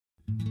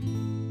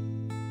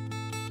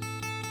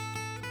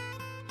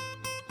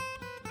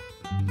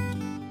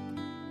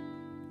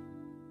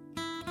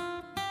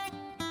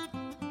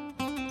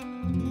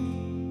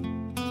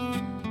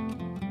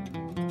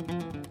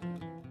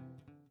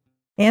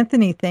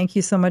Anthony, thank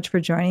you so much for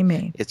joining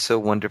me. It's so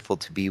wonderful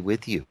to be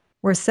with you.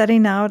 We're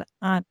setting out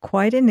on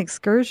quite an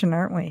excursion,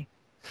 aren't we?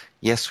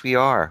 Yes, we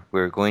are.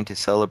 We're going to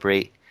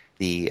celebrate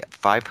the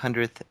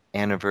 500th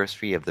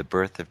anniversary of the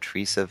birth of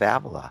Teresa of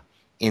Avila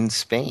in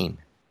Spain.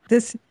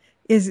 This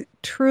is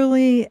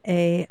truly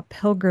a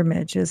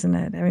pilgrimage, isn't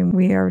it? I mean,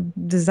 we are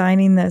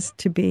designing this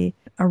to be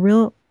a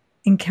real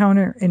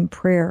encounter in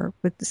prayer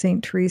with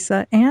St.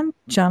 Teresa and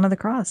John of the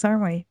Cross,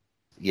 aren't we?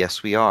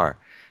 Yes, we are.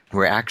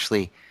 We're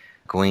actually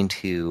going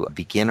to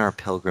begin our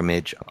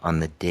pilgrimage on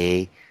the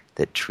day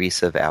that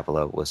Teresa of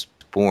Avila was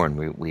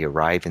born. We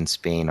arrive in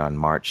Spain on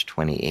March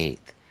 28th,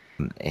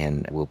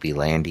 and we'll be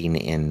landing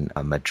in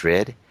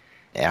Madrid.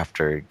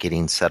 After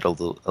getting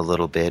settled a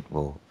little bit,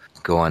 we'll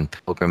go on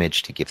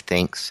pilgrimage to give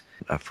thanks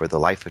for the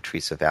life of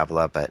Teresa of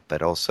Avila,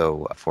 but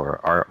also for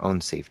our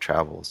own safe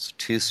travels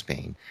to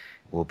Spain.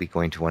 We'll be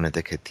going to one of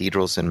the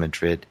cathedrals in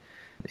Madrid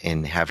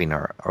and having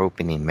our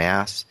opening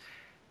Mass.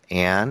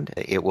 And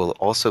it will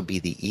also be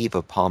the eve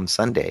of Palm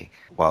Sunday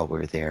while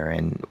we're there.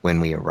 And when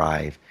we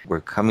arrive, we're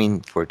coming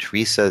for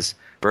Teresa's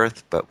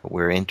birth, but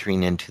we're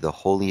entering into the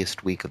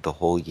holiest week of the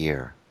whole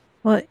year.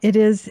 Well, it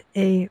is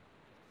a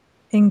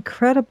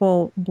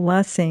incredible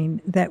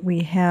blessing that we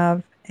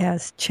have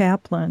as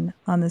chaplain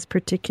on this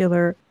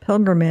particular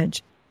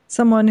pilgrimage,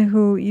 someone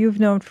who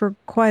you've known for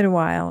quite a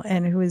while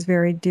and who is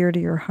very dear to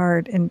your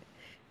heart. And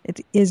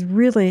it is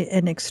really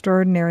an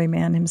extraordinary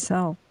man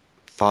himself.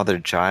 Father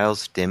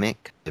Giles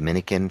Dimock,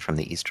 Dominican from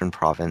the Eastern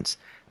Province,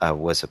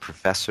 was a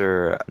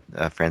professor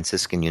at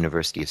Franciscan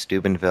University of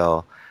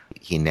Steubenville.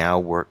 He now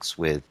works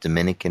with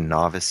Dominican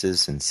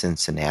novices in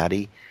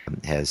Cincinnati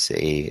as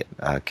a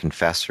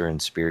confessor and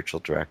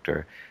spiritual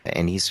director,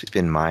 and he's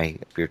been my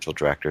spiritual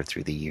director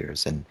through the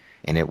years, and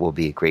it will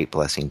be a great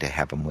blessing to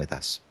have him with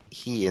us.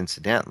 He,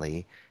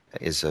 incidentally,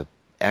 is an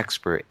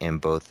expert in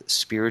both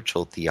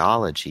spiritual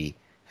theology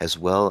as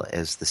well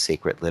as the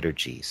sacred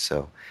liturgy.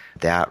 So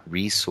that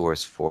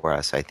resource for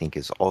us, I think,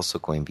 is also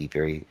going to be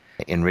very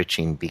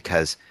enriching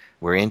because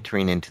we're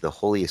entering into the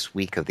holiest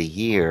week of the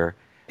year,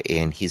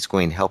 and he's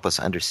going to help us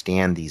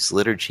understand these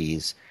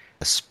liturgies.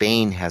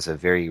 Spain has a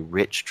very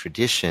rich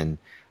tradition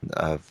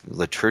of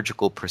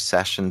liturgical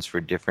processions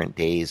for different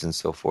days and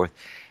so forth.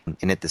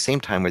 And at the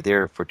same time, we're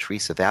there for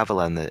Teresa of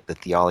Avila and the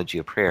theology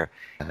of prayer.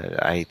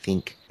 I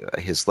think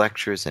his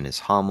lectures and his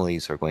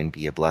homilies are going to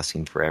be a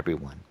blessing for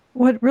everyone.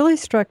 What really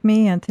struck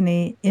me,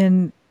 Anthony,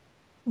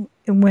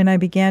 when I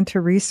began to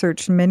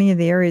research many of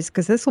the areas,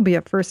 because this will be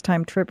a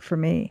first-time trip for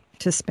me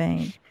to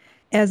Spain,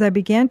 as I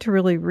began to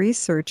really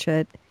research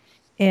it,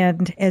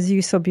 and as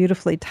you so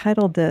beautifully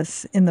titled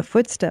this, In the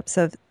Footsteps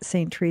of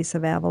St. Teresa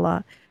of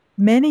Avila,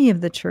 many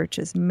of the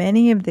churches,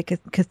 many of the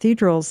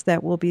cathedrals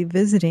that we'll be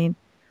visiting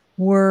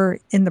were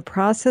in the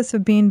process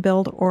of being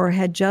built or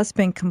had just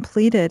been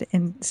completed,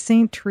 and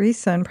St.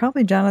 Teresa and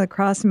probably John of the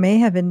Cross may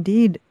have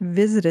indeed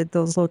visited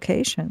those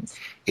locations.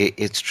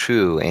 It's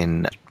true,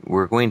 and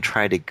we're going to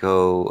try to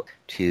go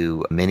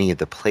to many of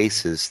the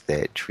places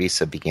that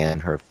Teresa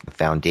began her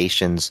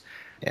foundations,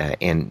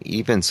 and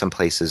even some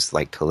places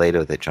like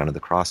Toledo that John of the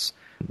Cross,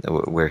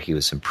 where he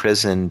was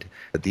imprisoned.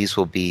 These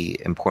will be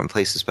important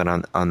places, but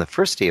on the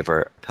first day of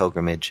our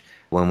pilgrimage,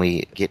 when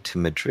we get to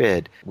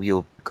Madrid,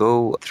 we'll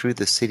go through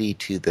the city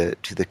to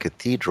the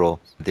cathedral.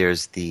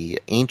 There's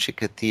the ancient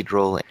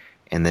cathedral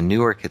and the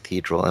newer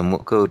cathedral, and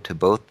we'll go to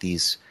both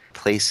these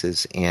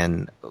places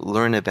and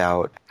learn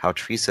about how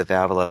Teresa of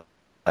Avila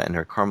and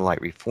her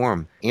Carmelite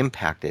reform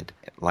impacted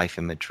life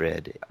in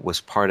Madrid,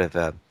 was part of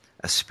a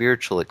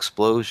spiritual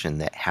explosion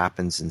that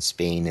happens in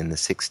Spain in the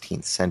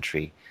 16th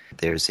century.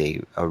 There's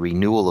a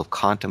renewal of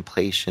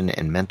contemplation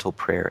and mental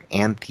prayer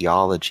and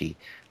theology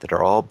that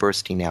are all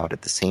bursting out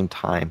at the same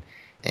time.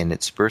 And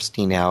it's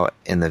bursting out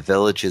in the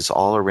villages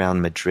all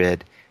around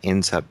Madrid,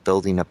 ends up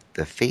building up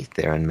the faith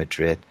there in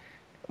Madrid.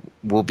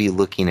 We'll be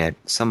looking at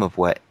some of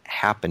what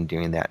happened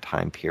during that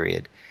time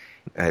period.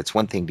 It's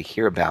one thing to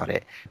hear about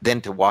it,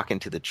 then to walk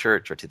into the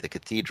church or to the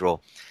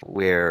cathedral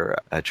where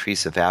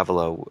Teresa of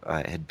Avila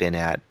had been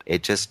at.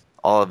 It just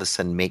all of a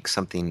sudden makes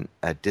something,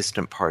 a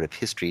distant part of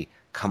history,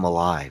 come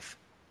alive.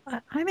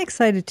 I'm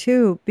excited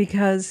too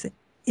because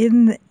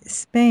in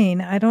Spain,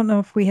 I don't know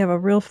if we have a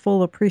real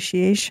full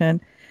appreciation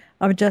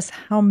of just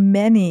how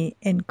many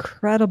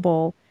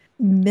incredible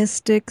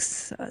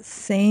mystics,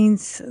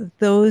 saints,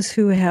 those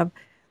who have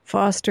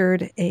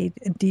fostered a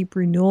deep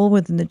renewal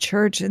within the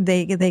church.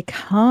 They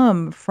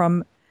come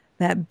from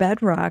that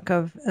bedrock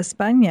of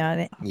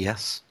España.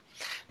 Yes.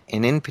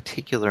 And in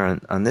particular,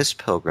 on this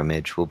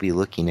pilgrimage, we'll be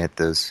looking at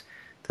those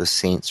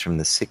saints from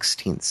the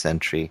 16th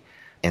century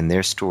and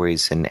their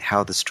stories and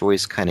how the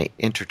stories kind of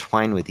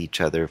intertwine with each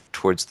other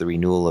towards the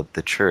renewal of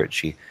the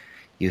church.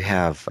 You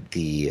have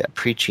the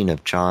preaching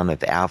of John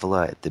of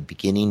Avila at the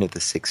beginning of the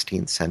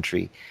 16th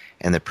century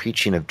and the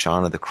preaching of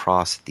John of the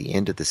Cross at the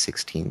end of the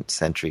 16th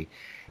century.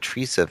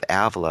 Teresa of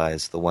Avila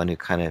is the one who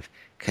kind of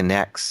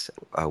connects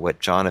what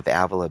John of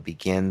Avila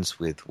begins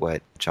with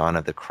what John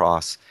of the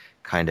Cross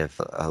kind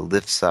of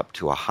lifts up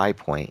to a high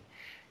point.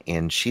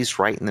 And she's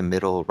right in the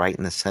middle, right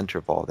in the center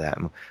of all that.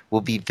 And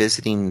we'll be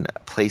visiting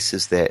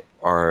places that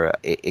are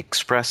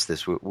express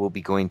this. We'll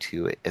be going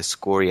to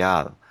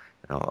Escorial.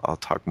 I'll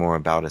talk more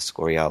about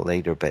Escorial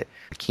later, but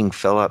King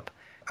Philip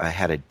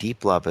had a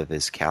deep love of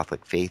his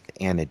Catholic faith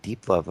and a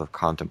deep love of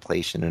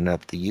contemplation and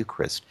of the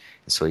Eucharist.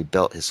 And so he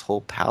built his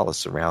whole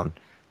palace around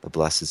the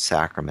Blessed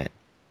Sacrament.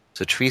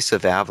 So Teresa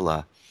of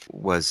Avila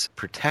was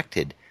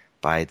protected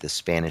by the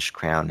Spanish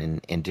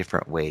crown in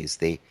different ways.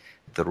 The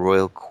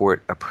royal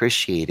court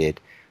appreciated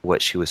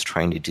what she was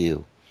trying to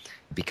do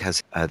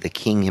because the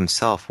king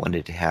himself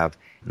wanted to have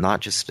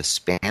not just a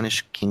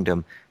Spanish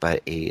kingdom,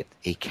 but a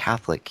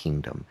Catholic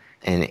kingdom.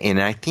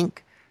 And I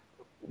think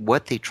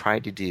what they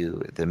tried to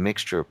do, the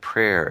mixture of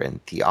prayer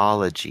and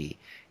theology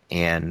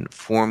and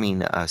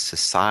forming a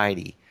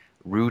society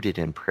rooted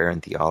in prayer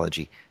and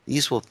theology,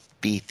 these will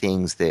be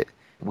things that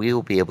we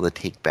will be able to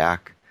take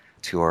back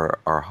to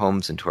our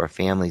homes and to our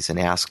families and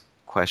ask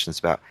questions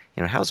about,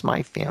 how's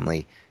my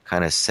family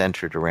kind of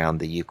centered around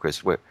the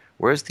Eucharist?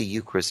 Where's the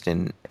Eucharist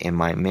in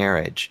my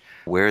marriage?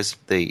 Where's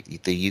the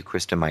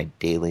Eucharist in my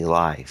daily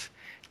life?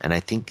 And I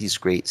think these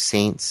great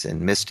saints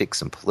and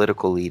mystics and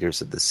political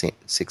leaders of the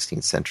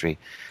 16th century,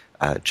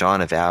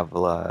 John of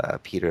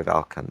Avila, Peter of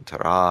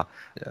Alcantara,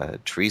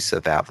 Teresa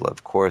of Avila,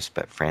 of course,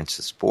 but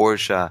Francis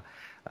Borgia,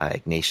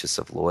 Ignatius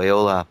of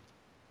Loyola,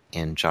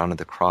 and John of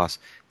the Cross,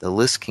 the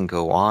list can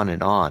go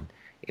on,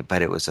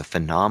 but it was a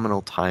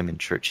phenomenal time in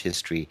church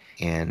history,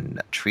 and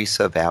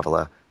Teresa of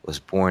Avila was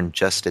born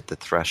just at the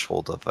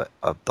threshold of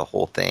the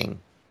whole thing.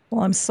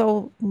 Well, I'm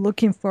so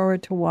looking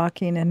forward to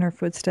walking in her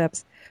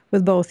footsteps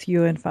with both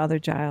you and Father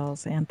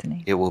Giles,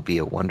 Anthony. It will be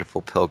a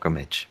wonderful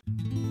pilgrimage.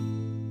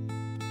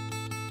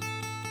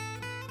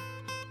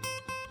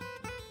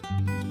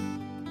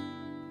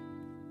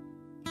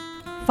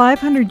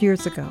 "500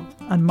 years ago,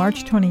 on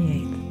March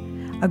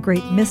 28th, a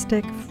great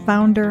mystic,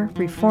 founder,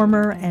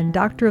 reformer, and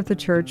doctor of the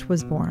Church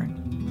was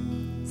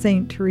born,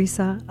 Saint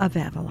Teresa of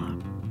Avila.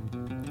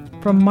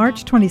 From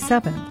March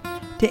 27th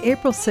to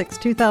April 6,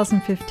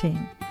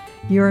 2015,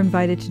 you're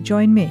invited to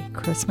join me,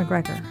 Chris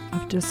McGregor,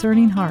 of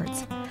Discerning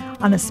Hearts,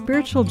 on a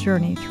spiritual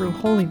journey through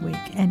Holy Week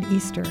and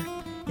Easter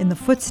in the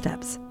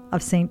footsteps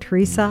of Saint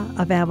Teresa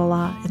of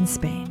Avila in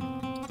Spain.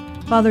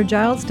 Father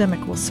Giles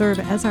Dimock will serve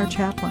as our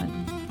chaplain,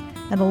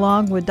 and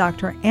along with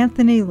Dr.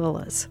 Anthony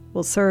Lilles,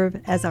 will serve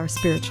as our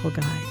spiritual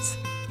guides.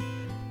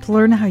 To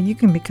learn how you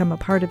can become a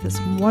part of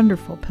this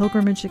wonderful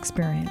pilgrimage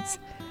experience,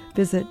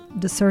 visit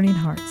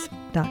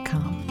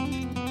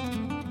discerninghearts.com.